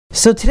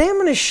So today I'm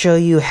going to show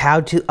you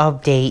how to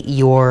update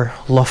your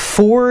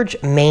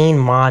LaForge Main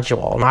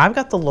Module. Now I've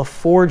got the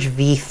LaForge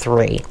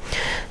V3.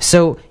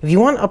 So if you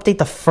want to update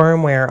the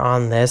firmware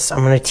on this,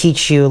 I'm going to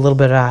teach you a little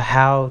bit about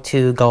how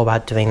to go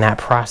about doing that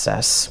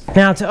process.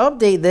 Now to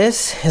update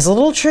this is a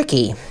little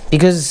tricky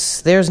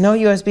because there's no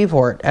USB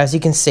port, as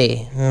you can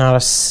see. Not a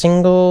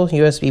single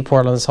USB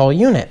port on this whole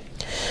unit.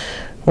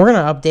 We're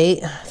going to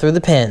update through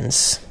the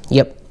pins.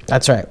 Yep.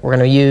 That's right, we're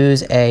going to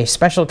use a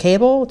special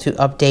cable to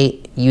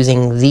update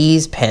using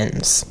these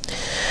pins.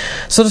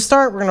 So to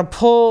start, we're going to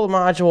pull the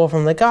module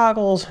from the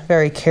goggles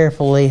very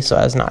carefully so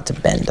as not to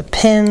bend the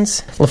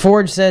pins.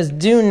 LaForge says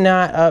do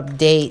not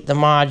update the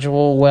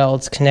module while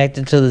it's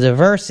connected to the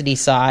diversity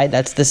side.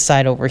 That's this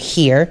side over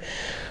here.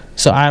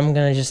 So I'm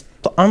going to just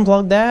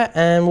unplug that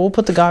and we'll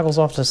put the goggles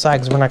off to the side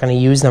because we're not going to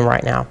use them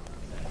right now.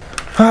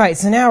 Alright,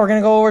 so now we're going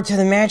to go over to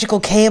the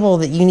magical cable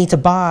that you need to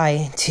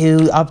buy to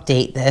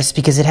update this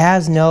because it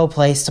has no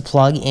place to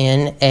plug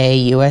in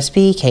a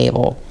USB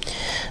cable.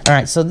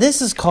 Alright, so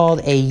this is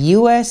called a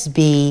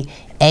USBasp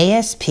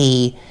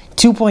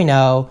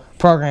 2.0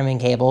 programming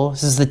cable.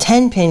 This is the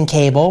 10-pin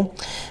cable,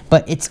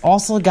 but it's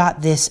also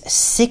got this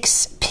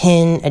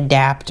 6-pin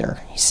adapter.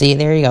 You see,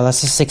 there you go,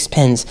 that's the 6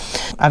 pins.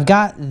 I've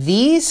got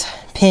these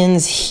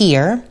pins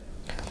here.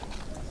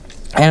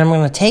 And I'm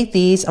going to take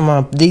these,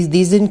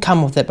 these didn't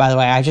come with it, by the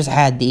way, I just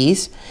had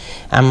these.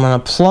 I'm going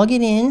to plug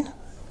it in,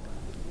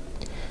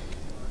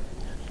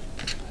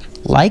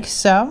 like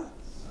so.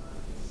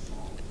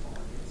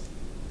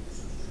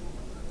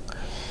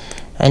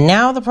 And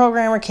now the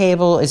programmer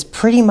cable is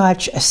pretty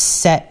much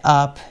set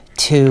up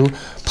to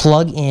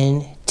plug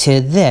in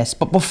to this.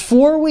 But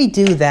before we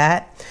do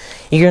that,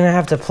 you're going to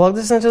have to plug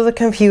this into the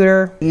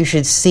computer. You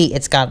should see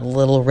it's got a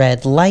little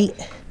red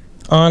light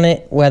on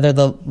it, whether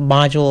the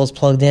module is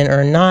plugged in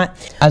or not.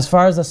 As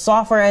far as the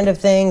software end of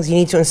things, you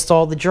need to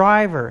install the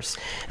drivers.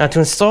 Now to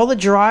install the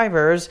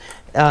drivers,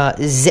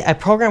 a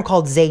program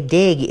called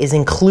Zadig is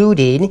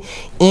included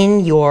in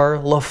your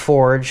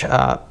LaForge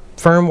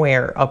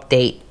firmware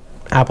update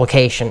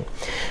application.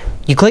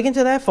 You click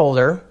into that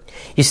folder,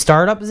 you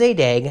start up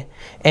Zadig,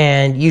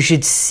 and you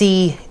should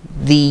see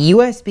the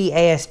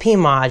USBasp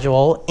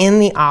module in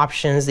the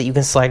options that you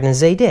can select in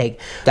Zadig.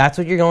 That's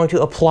what you're going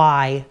to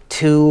apply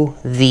to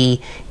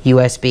the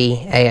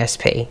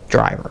USBasp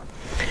driver.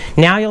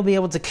 Now you'll be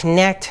able to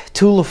connect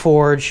to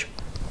LaForge,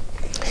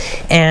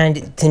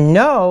 and to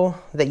know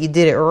that you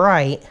did it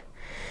right,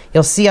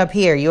 you'll see up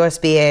here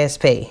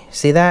USBasp.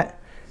 See that?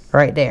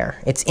 Right there.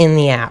 It's in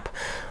the app.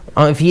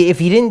 If you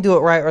didn't do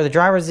it right or the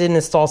drivers didn't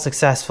install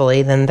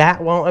successfully, then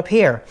that won't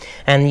appear.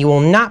 And you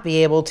will not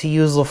be able to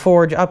use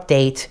LaForge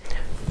Update.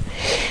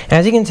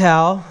 As you can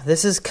tell,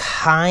 this is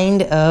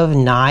kind of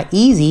not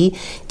easy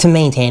to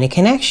maintain a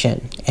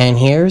connection. And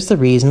here's the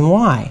reason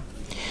why.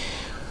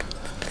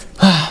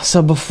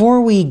 So before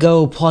we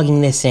go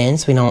plugging this in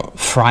so we don't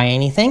fry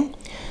anything,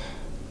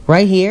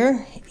 right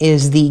here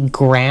is the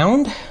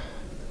ground.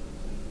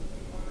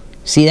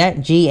 See that?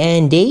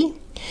 GND?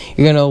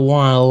 You're going to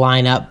want to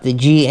line up the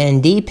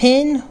GND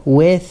pin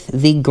with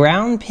the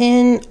ground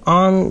pin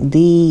on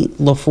the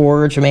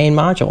LaForge Main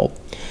Module.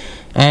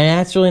 And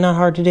that's really not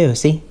hard to do,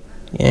 see?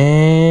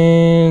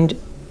 And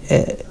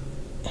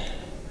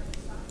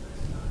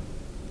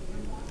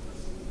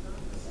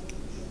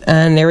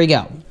there we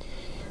go.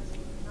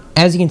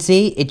 As you can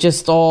see, it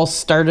just all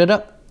started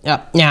up.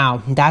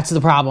 Now, that's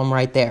the problem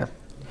right there.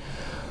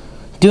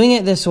 Doing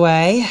it this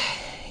way,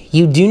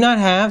 you do not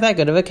have that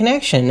good of a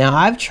connection. Now,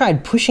 I've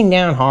tried pushing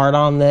down hard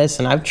on this,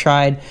 and I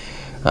tried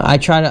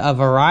a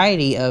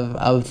variety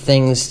of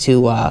things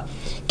to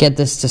get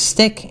this to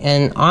stick.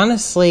 And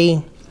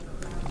honestly,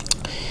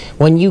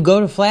 when you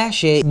go to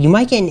flash it, you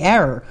might get an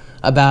error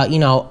about,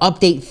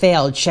 update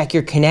failed, check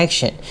your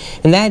connection.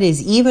 And that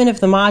is, even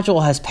if the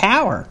module has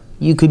power,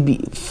 you could be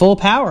full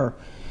power,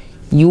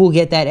 you will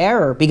get that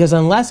error. Because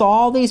unless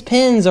all these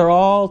pins are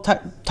all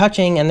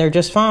touching and they're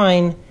just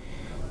fine,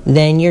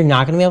 then you're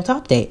not going to be able to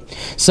update.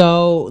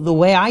 So the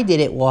way I did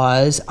it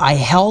was I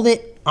held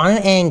it on an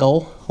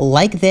angle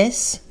like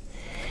this,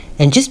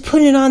 and just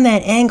putting it on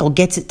that angle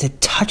gets it to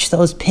touch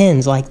those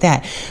pins like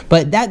that.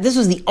 But this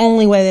was the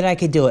only way that I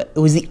could do it. It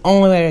was the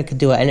only way I could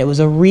do it, and it was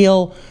a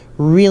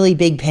really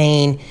big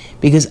pain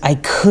because I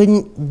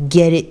couldn't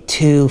get it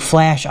to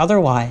flash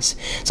otherwise.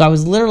 So I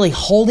was literally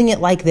holding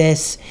it like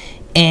this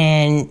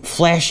and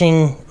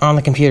flashing on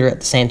the computer at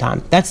the same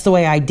time. That's the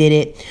way I did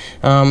it.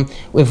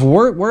 If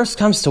worst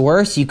comes to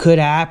worst, you could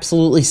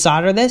absolutely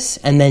solder this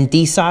and then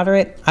desolder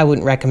it. I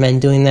wouldn't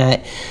recommend doing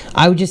that.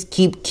 I would just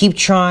keep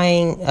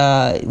trying,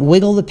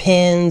 wiggle the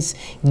pins,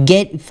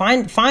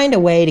 find a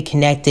way to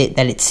connect it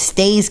that it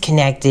stays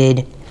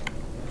connected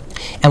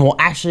and will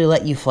actually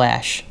let you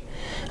flash.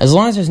 As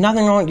long as there's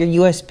nothing wrong with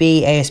your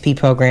USBasp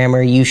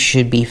programmer, you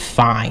should be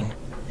fine.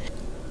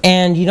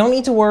 And you don't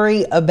need to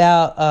worry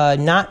about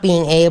not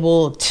being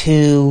able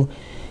to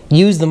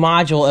use the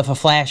module if a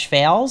flash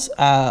fails.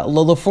 The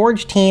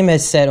LaForge team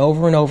has said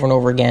over and over and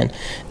over again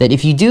that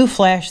if you do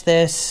flash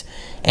this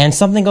and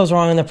something goes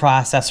wrong in the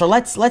processor,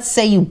 let's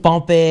say you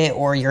bump it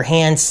or your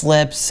hand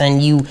slips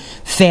and you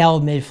fail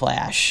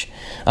mid-flash,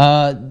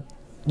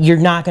 you're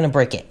not going to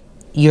brick it.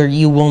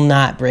 You will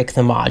not brick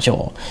the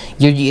module.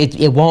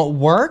 It won't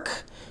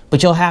work,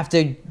 but you'll have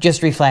to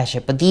just reflash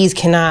it. But these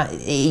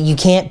you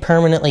can't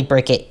permanently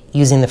brick it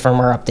using the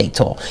firmware update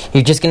tool.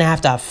 You're just going to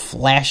have to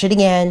flash it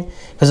again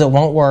because it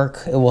won't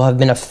work. It will have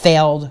been a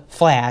failed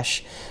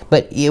flash,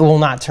 but it will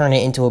not turn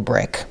it into a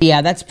brick.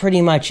 Yeah, that's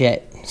pretty much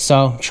it.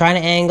 So try to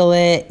angle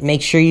it,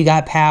 make sure you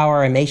got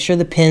power, and make sure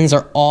the pins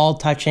are all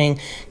touching,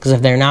 because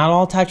if they're not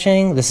all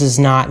touching, this is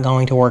not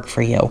going to work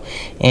for you,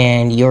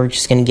 and you're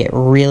just going to get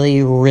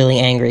really, really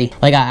angry.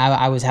 Like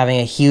I was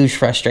having a huge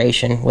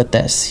frustration with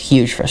this,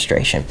 huge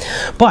frustration.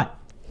 But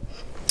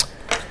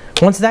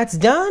once that's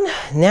done,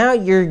 now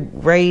you're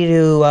ready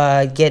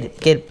to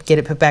get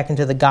it put back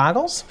into the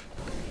goggles.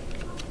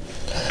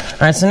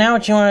 Alright, so now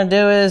what you want to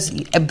do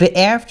is,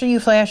 after you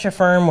flash your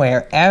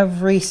firmware,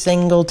 every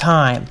single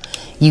time,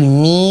 you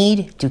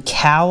need to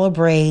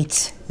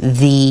calibrate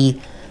the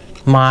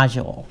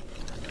module.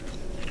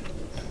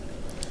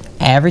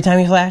 Every time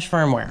you flash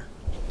firmware,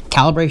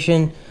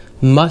 calibration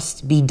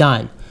must be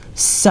done.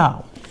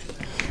 So,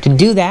 to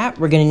do that,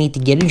 we're going to need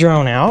to get a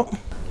drone out.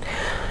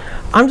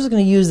 I'm just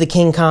going to use the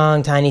King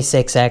Kong Tiny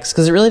 6X,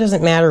 because it really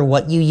doesn't matter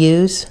what you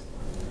use.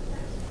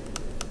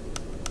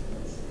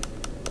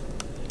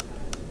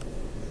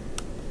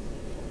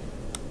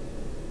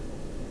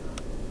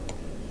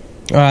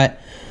 Alright,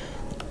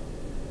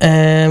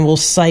 and we'll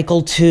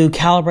cycle to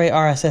calibrate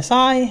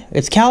RSSI.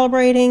 It's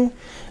calibrating.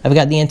 I've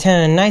got the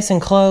antenna nice and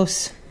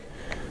close,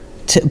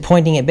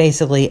 pointing it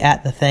basically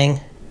at the thing.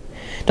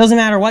 Doesn't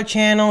matter what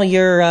channel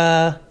your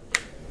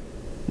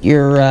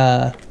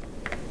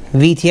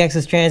VTX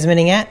is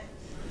transmitting at.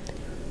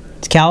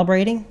 It's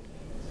calibrating,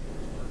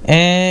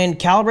 and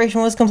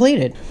calibration was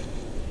completed.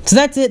 So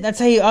that's it. That's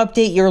how you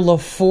update your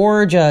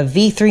LaForge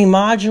V3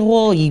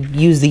 module. You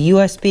use the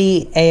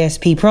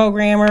USBasp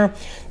programmer.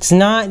 It's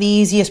not the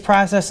easiest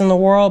process in the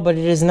world, but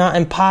it is not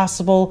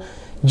impossible.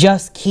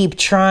 Just keep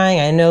trying.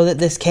 I know that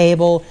this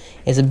cable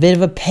is a bit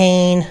of a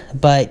pain,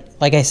 but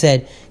like I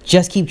said,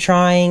 just keep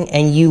trying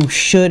and you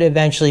should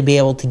eventually be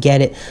able to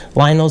get it.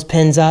 Line those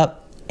pins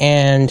up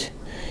and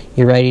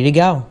you're ready to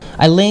go.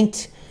 I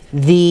linked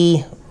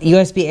the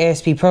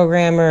USBasp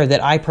programmer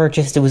that I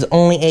purchased. It was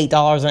only $8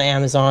 on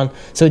Amazon,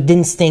 so it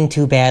didn't sting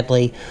too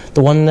badly.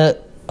 The one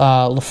that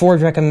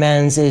LaForge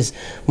recommends is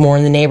more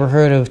in the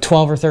neighborhood of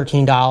 $12 or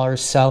 $13.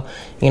 So,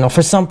 you know,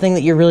 for something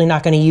that you're really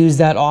not going to use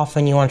that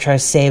often, you want to try to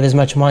save as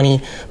much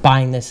money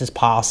buying this as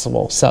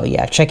possible. So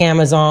yeah, check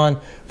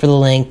Amazon for the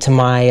link to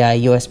my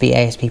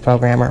USBasp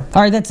programmer.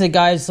 All right, that's it,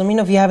 guys. Let me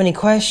know if you have any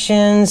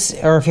questions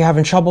or if you're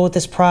having trouble with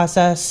this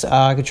process.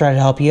 I could try to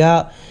help you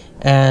out.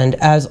 And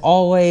as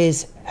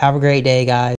always, have a great day, guys.